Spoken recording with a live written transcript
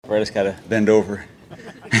where I just got to bend over.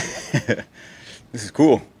 This is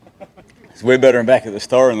cool. It's way better than back at the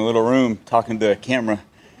Star in the little room talking to a camera.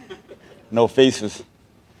 No faces.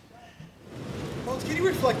 Coach, can you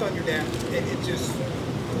reflect on your dad and just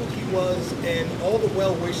who he was and all the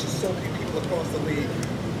well wishes so many people across the league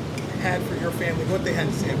had for your family, what they had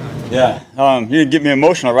to say about it? Yeah, you didn't get me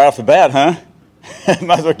emotional right off the bat, huh?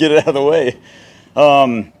 Might as well get it out of the way.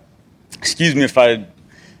 Excuse me if I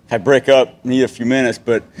break up, need a few minutes,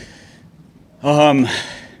 but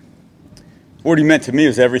what he meant to me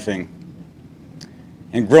was everything.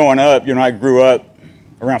 And growing up, I grew up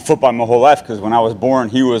around football my whole life because when I was born,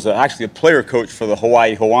 he was actually a player coach for the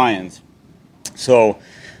Hawaii Hawaiians. So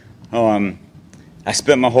I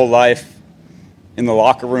spent my whole life in the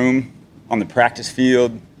locker room, on the practice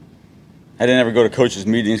field. I didn't ever go to coaches'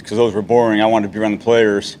 meetings because those were boring. I wanted to be around the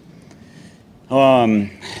players.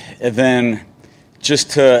 And then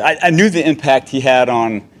I knew the impact he had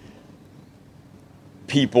on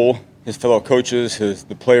people, his fellow coaches,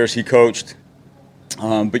 the players he coached.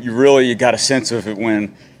 But you got a sense of it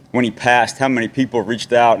when he passed, how many people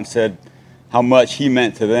reached out and said how much he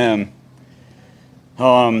meant to them.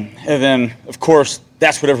 And then, of course,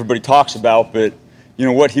 that's what everybody talks about, but,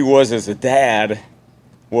 what he was as a dad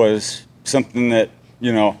was something that,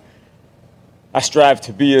 I strive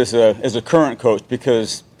to be as a current coach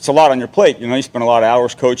because it's a lot on your plate. You spend a lot of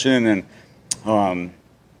hours coaching and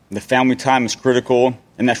the family time is critical,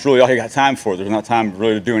 and that's really all you got time for. There's not time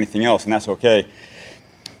really to do anything else, and that's okay.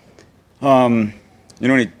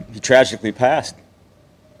 He tragically passed,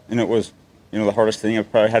 and it was, the hardest thing I've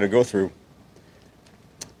probably had to go through.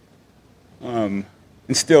 And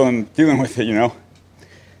still I'm dealing with it,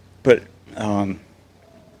 But, and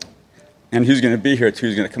who's going to be here too,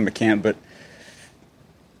 who's going to come to camp, but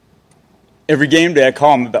every game day I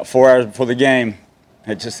call him about 4 hours before the game.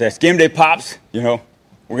 I just say, it's game day, Pops, we're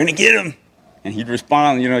going to get him. And he'd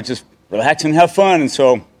respond, just relax and have fun. And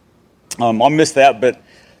so I'll miss that, but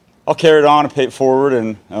I'll carry it on and pay it forward,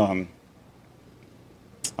 and I'll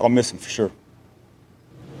miss him for sure.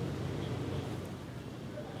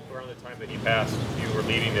 Around the time that he passed, you were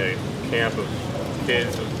leading a camp of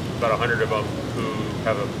kids, about 100 of them, who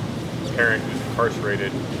have a parent who's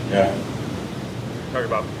incarcerated. Yeah. Talk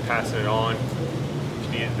about passing it on.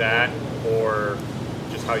 Be it that, or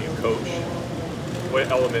just how you coach.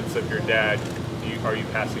 What elements of your dad are you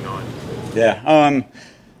passing on? Yeah.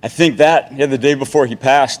 I think the day before he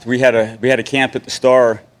passed, we had a camp at the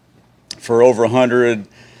Star for over 100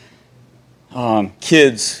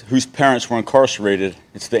 kids whose parents were incarcerated.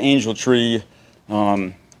 It's the Angel Tree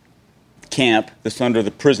camp that's under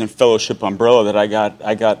the Prison Fellowship umbrella that I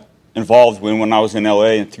got involved with when I was in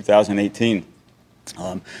LA in 2018.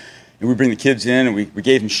 And we bring the kids in, and we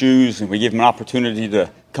gave them shoes, and we gave them an opportunity to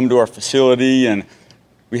come to our facility, and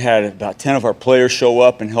we had about 10 of our players show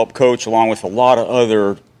up and help coach, along with a lot of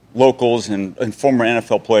other locals and former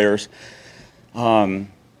NFL players. And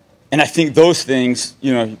I think those things,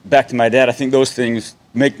 back to my dad, I think those things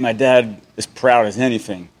make my dad as proud as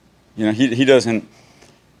anything. He doesn't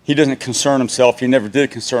concern himself. He never did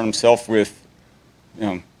concern himself with,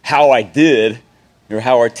 how I did or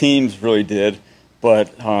how our teams really did,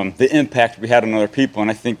 but the impact we had on other people. And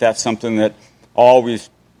I think that's something that I'll always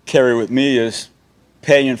carry with me is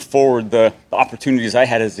paying forward the opportunities I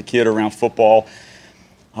had as a kid around football,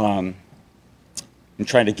 and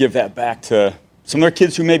trying to give that back to some other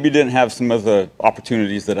kids who maybe didn't have some of the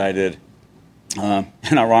opportunities that I did. And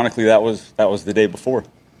ironically, that was the day before.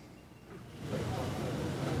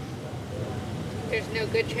 There's no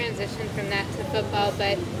good transition from that to football,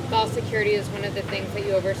 but ball security is one of the things that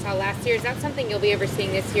you oversaw last year. Is that something you'll be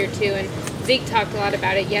overseeing this year too? And Zeke talked a lot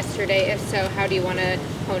about it yesterday. If so, how do you want to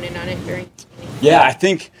hone in on it during? Yeah, I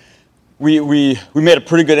think we made a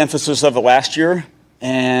pretty good emphasis of it last year,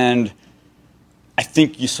 and I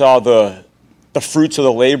think you saw the fruits of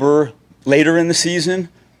the labor later in the season.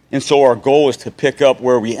 And so our goal is to pick up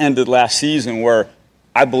where we ended last season, where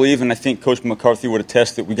I believe, and I think Coach McCarthy would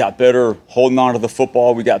attest, that we got better holding on to the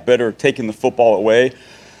football, we got better taking the football away.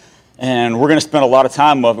 And we're going to spend a lot of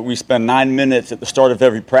time of it. We spend 9 minutes at the start of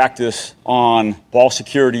every practice on ball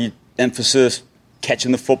security, emphasis,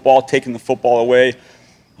 catching the football, taking the football away.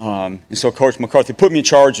 And so Coach McCarthy put me in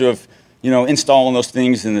charge of, installing those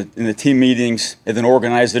things in the team meetings and then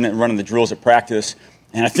organizing it and running the drills at practice.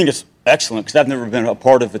 And I think it's excellent because I've never been a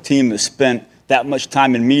part of a team that spent that much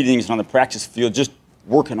time in meetings and on the practice field just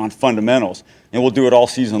working on fundamentals. And we'll do it all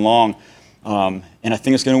season long. And I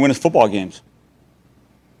think it's going to win us football games.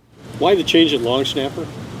 Why the change at long snapper?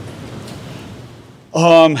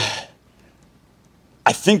 I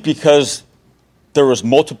think because there was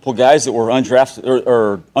multiple guys that were undrafted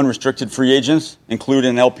or unrestricted free agents,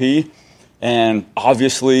 including LP. And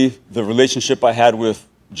obviously, the relationship I had with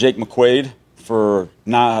Jake McQuaid for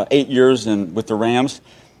 8 years and with the Rams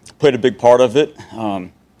played a big part of it.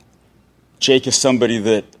 Jake is somebody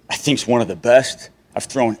that I think is one of the best. I've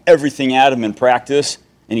thrown everything at him in practice,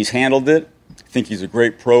 and he's handled it. I think he's a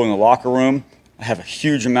great pro in the locker room. I have a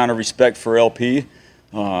huge amount of respect for LP,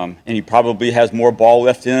 and he probably has more ball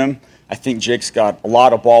left in him. I think Jake's got a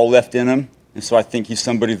lot of ball left in him, and so I think he's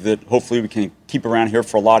somebody that hopefully we can keep around here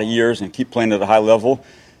for a lot of years and keep playing at a high level.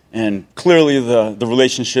 And clearly the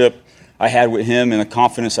relationship I had with him and the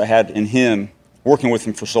confidence I had in him, working with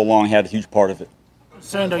him for so long, had a huge part of it.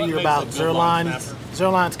 Concerned are you about Zuerlein?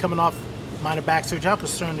 Zuerlein's coming off minor back surgery. How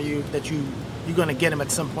concerned are you that you're going to get him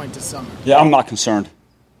at some point this summer? Yeah, I'm not concerned.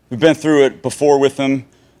 We've been through it before with him,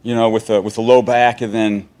 with a low back, and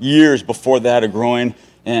then years before that a groin.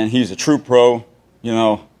 And he's a true pro.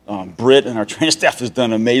 Britt and our training staff has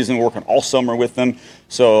done amazing working all summer with him.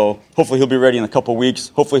 So hopefully he'll be ready in a couple weeks.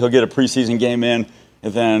 Hopefully he'll get a preseason game in,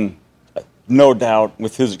 and then no doubt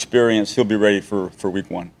with his experience he'll be ready for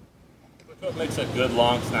week 1. What makes a good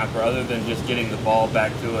long snapper other than just getting the ball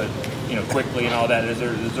back to it, quickly and all that?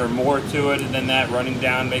 Is there more to it than that? Running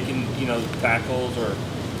down, making tackles, or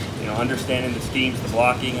understanding the schemes, the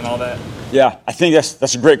blocking, and all that? Yeah, I think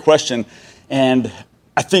that's a great question, and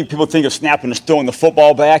I think people think of snapping as throwing the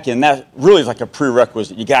football back, and that really is like a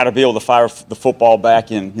prerequisite. You got to be able to fire the football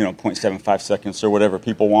back in 0.75 seconds or whatever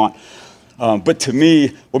people want. But to me,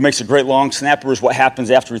 what makes a great long snapper is what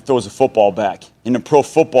happens after he throws the football back. In pro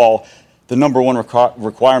football, the number one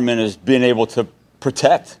requirement is being able to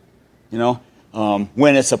protect.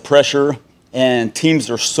 When it's a pressure, and teams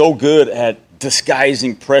are so good at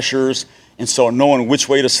disguising pressures, and so knowing which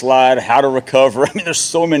way to slide, how to recover. I mean, there's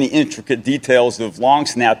so many intricate details of long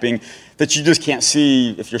snapping that you just can't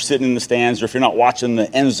see if you're sitting in the stands or if you're not watching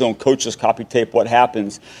the end zone coaches copy tape what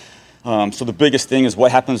happens. So the biggest thing is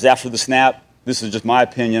what happens after the snap. This is just my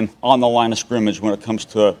opinion, on the line of scrimmage when it comes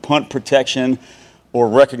to punt protection or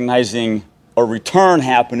recognizing a return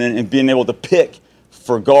happening and being able to pick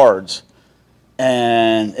for guards.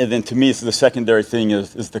 And then to me, the secondary thing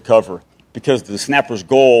is the cover. Because the snapper's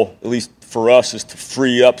goal, at least for us, is to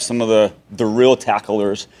free up some of the real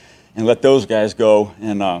tacklers and let those guys go.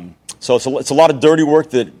 And so it's a lot of dirty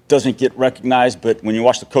work that doesn't get recognized, but when you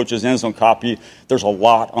watch the coach's end zone copy, there's a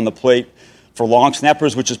lot on the plate for long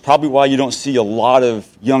snappers, which is probably why you don't see a lot of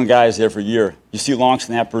young guys every year. You see long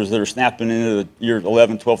snappers that are snapping into the year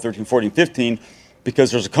 11, 12, 13, 14, 15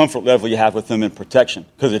 because there's a comfort level you have with them in protection.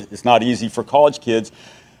 Because it's not easy for college kids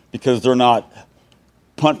because they're not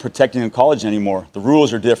punt protecting in college anymore. The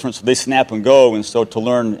rules are different, so they snap and go, and so to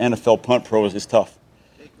learn NFL punt pro is tough.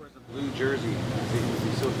 Jake wears a blue jersey. Is he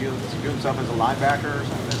still view himself as a linebacker or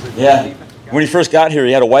something? Yeah. When he first got here,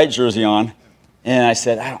 he had a white jersey on, and I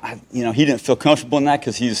said, he didn't feel comfortable in that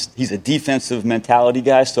because he's a defensive mentality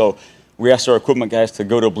guy. So we asked our equipment guys to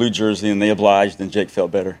go to a blue jersey, and they obliged, and Jake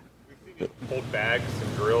felt better. Hold bags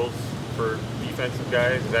and drills for defensive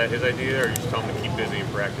guys? Is that his idea, or are you just telling him to keep busy in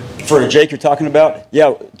practice? For Jake you're talking about?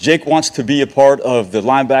 Yeah, Jake wants to be a part of the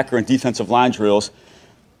linebacker and defensive line drills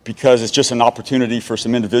because it's just an opportunity for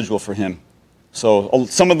some individual for him. So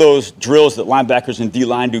some of those drills that linebackers and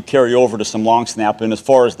D-line do carry over to some long snapping as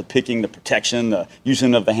far as the picking, the protection, the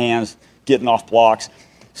using of the hands, getting off blocks.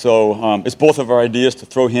 So it's both of our ideas to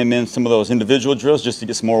throw him in some of those individual drills just to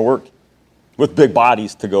get some more work with big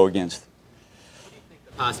bodies to go against.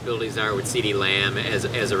 Possibilities are with CeeDee Lamb as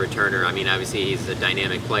a returner? I mean, obviously he's a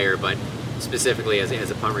dynamic player, but specifically as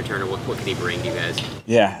a punt returner, what can he bring to you guys?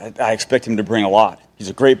 Yeah, I expect him to bring a lot. He's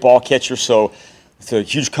a great ball catcher, so it's a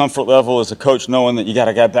huge comfort level as a coach knowing that you got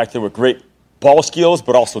a guy back there with great ball skills,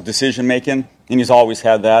 but also decision making, and he's always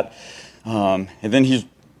had that. And then he's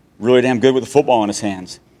really damn good with the football in his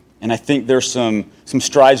hands. And I think there's some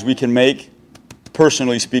strides we can make,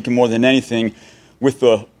 personally speaking, more than anything, with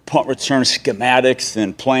the punt return schematics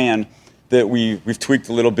and plan that we've tweaked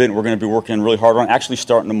a little bit, and we're going to be working really hard on, actually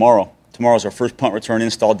starting tomorrow. Tomorrow's our first punt return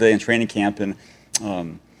install day in training camp,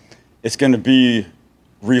 and it's going to be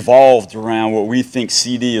revolved around what we think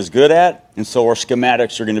CD is good at, and so our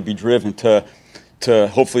schematics are going to be driven to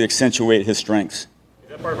hopefully accentuate his strengths. Is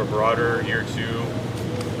that part of a broader year 2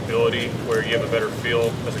 ability where you have a better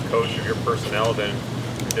feel as a coach of your personnel than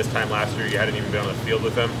this time last year? You hadn't even been on the field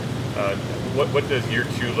with them. What does year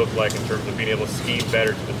 2 look like in terms of being able to scheme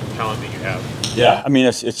better to the talent that you have? Yeah, I mean,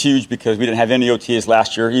 it's huge because we didn't have any OTAs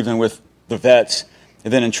last year, even with the vets.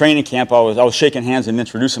 And then in training camp, I was shaking hands and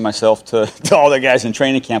introducing myself to all the guys in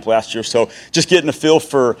training camp last year. So just getting a feel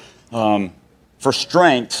for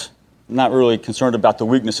strengths not really concerned about the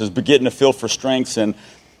weaknesses, but getting a feel for strengths and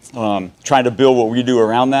trying to build what we do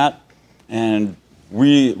around that. And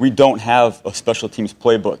we don't have a special teams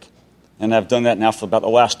playbook. And I've done that now for about the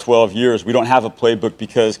last 12 years. We don't have a playbook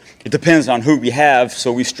because it depends on who we have,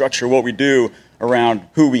 so we structure what we do around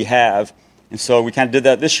who we have. And so we kind of did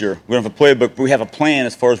that this year. We don't have a playbook, but we have a plan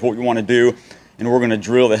as far as what we want to do, and we're going to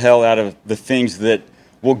drill the hell out of the things that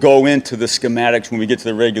will go into the schematics when we get to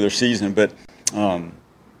the regular season. But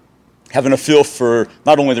having a feel for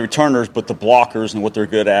not only the returners but the blockers and what they're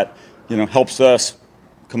good at, helps us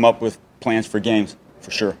come up with plans for games,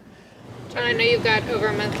 for sure. John, I know you've got over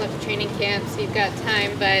a month left of training camp, so you've got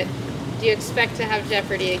time, but do you expect to have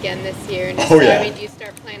Jeopardy again this year? And yeah. Do you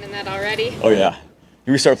start planning that already? Oh, yeah.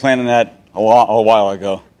 We started planning that a while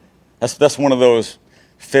ago. That's one of those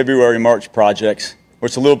February, March projects where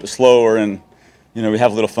it's a little bit slower and, we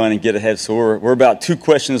have a little fun and get ahead. So we're about 2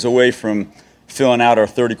 questions away from filling out our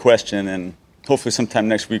 30 question, and hopefully sometime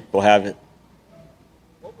next week we'll have it.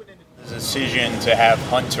 The decision to have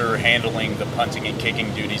Hunter handling the punting and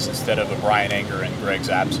kicking duties instead of a Brian Anger in Greg's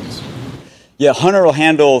absence? Yeah, Hunter will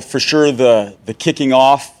handle for sure the kicking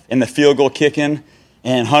off and the field goal kicking,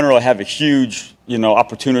 and Hunter will have a huge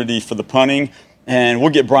opportunity for the punting, and we'll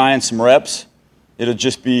get Brian some reps.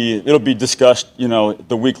 It'll be discussed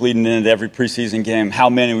the week leading into every preseason game how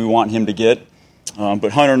many we want him to get,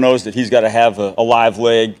 but Hunter knows that he's got to have a live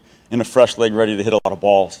leg and a fresh leg ready to hit a lot of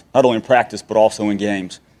balls, not only in practice but also in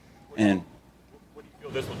games. And what do you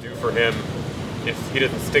feel this will do for him if he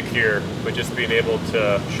doesn't stick here, but just being able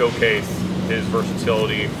to showcase his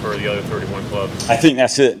versatility for the other 31 clubs? I think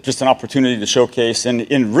that's it, just an opportunity to showcase. And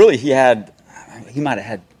really he might have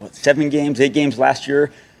had, 8 games last year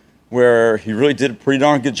where he really did a pretty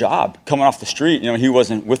darn good job coming off the street. He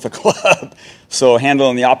wasn't with the club. So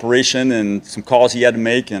handling the operation and some calls he had to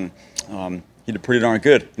make, and he did pretty darn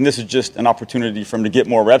good. And this is just an opportunity for him to get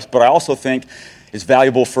more reps. But I also think it's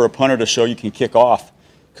valuable for a punter to show you can kick off,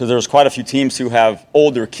 because there's quite a few teams who have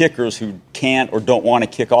older kickers who can't or don't want to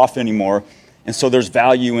kick off anymore. And so there's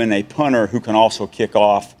value in a punter who can also kick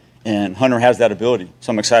off, and Hunter has that ability.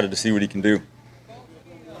 So I'm excited to see what he can do.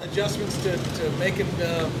 Adjustments to making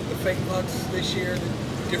the fake punts this year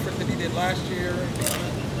different than he did last year?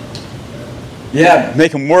 Yeah,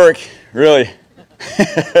 make them work, really.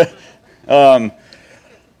 But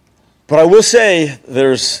I will say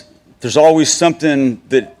there's always something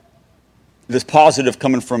that's positive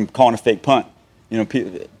coming from calling a fake punt.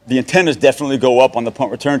 The antennas definitely go up on the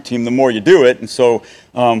punt return team the more you do it, and so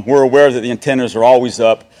we're aware that the antennas are always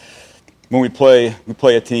up when we play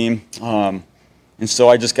a team. And so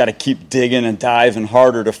I just got to keep digging and diving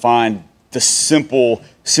harder to find the simple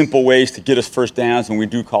ways to get us first downs when we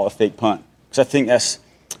do call a fake punt. Because I think that's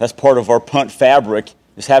part of our punt fabric,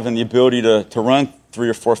 is having the ability to run 3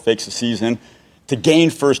 or 4 fakes a season, to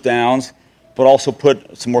gain first downs, but also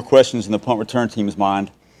put some more questions in the punt return team's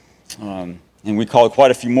mind. And we called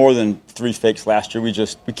quite a few more than 3 fakes last year. We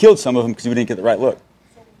killed some of them because we didn't get the right look.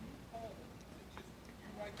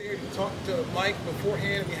 Right there, you talked to Mike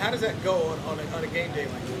beforehand. How does that go on a game day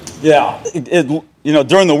like this? Yeah,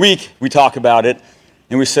 during the week we talk about it,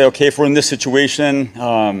 and we say, okay, if we're in this situation,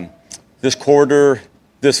 this quarter,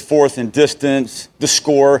 this fourth and distance, this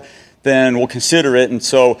score, then we'll consider it. And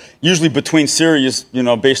so usually between series,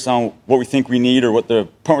 based on what we think we need or what the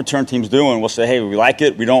punt return team's doing, we'll say, hey, we like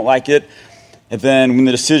it, we don't like it. And then when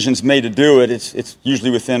the decision's made to do it, it's usually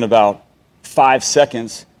within about 5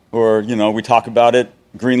 seconds, or, we talk about it,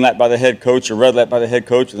 green light by the head coach or red light by the head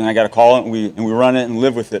coach, and then I got to call it, and we run it and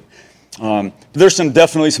live with it. But there's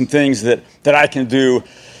definitely some things that I can do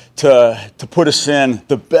to put us in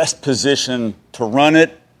the best position to run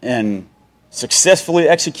it and successfully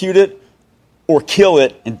execute it, or kill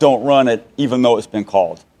it and don't run it even though it's been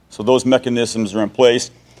called. So those mechanisms are in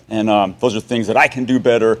place, and those are things that I can do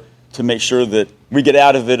better to make sure that we get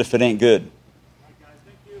out of it if it ain't good.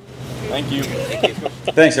 Thank you.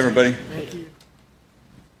 Thanks, everybody.